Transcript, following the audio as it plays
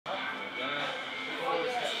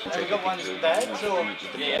We got one's bags or?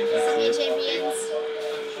 Yeah. Champions.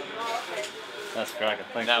 That's great.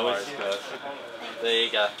 Thanks, No worries, guys. There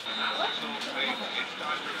you go.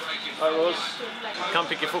 Hi, Roz. Come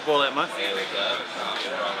pick your football out, mate. There we go.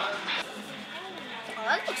 Oh,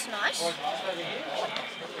 that looks nice.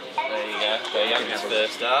 There you go. The youngest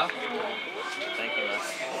first star. Thank you,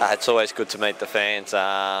 mate. It's always good to meet the fans,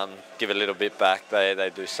 give a little bit back.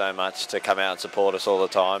 They do so much to come out and support us all the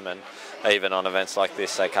time, and even on events like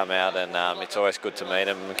this they come out, and it's always good to meet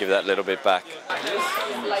them and give that little bit back.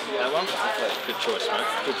 That one? Good choice, mate.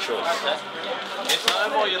 Good choice. Yes,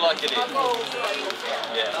 home or you like it in?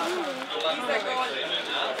 Yeah.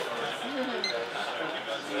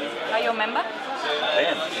 Are you a member?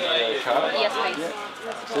 Dan, Carle? Yes, please. Yeah.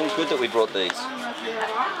 So good that we brought these.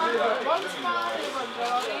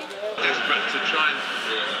 Desperate to try and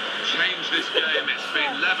change this game. It's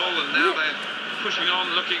been level and now they're pushing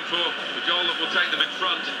on, looking for the goal that will take them in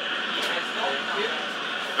front.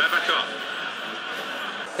 They're back up.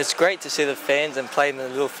 It's great to see the fans and play in the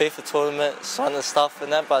little FIFA tournament, sign the stuff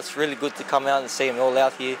and that, but it's really good to come out and see them all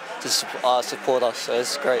out here to support us, so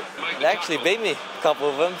it's great. They actually beat me, a couple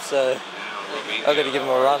of them, so I've got to give them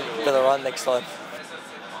a better run next time.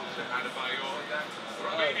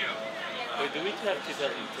 Wait, do we have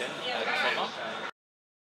 2010 at summer?